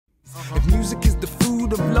If music is the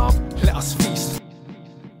food of love, let us feast.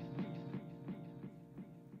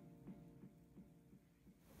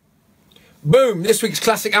 Boom! This week's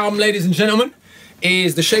classic album, ladies and gentlemen,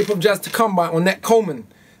 is The Shape of Jazz to Come by Ornette Coleman.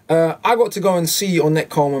 I got to go and see Ornette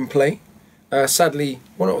Coleman play. Sadly,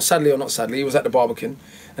 well, not sadly or not sadly, he was at the Barbican,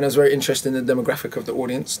 and I was very interested in the demographic of the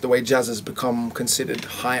audience, the way jazz has become considered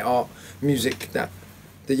high art music that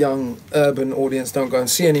the young urban audience don't go and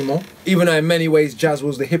see anymore. Even though in many ways jazz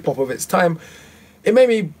was the hip hop of its time, it made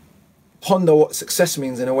me ponder what success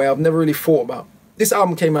means in a way I've never really thought about. This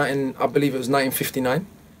album came out in, I believe it was 1959.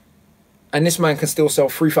 And this man can still sell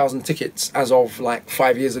 3,000 tickets as of like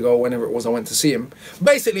 5 years ago, whenever it was I went to see him.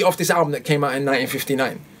 Basically off this album that came out in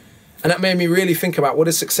 1959. And that made me really think about what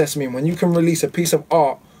does success mean when you can release a piece of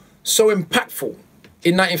art so impactful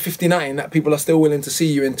in 1959 that people are still willing to see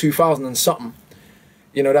you in 2000 and something.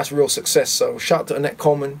 You know, that's real success. So shout out to Ornette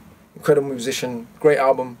Coleman, incredible musician, great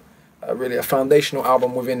album, really a foundational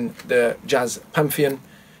album within the jazz pantheon.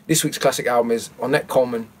 This week's classic album is Ornette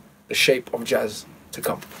Coleman, The Shape of Jazz to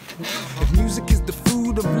Come. If music is the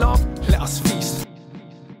food of love, let us feast.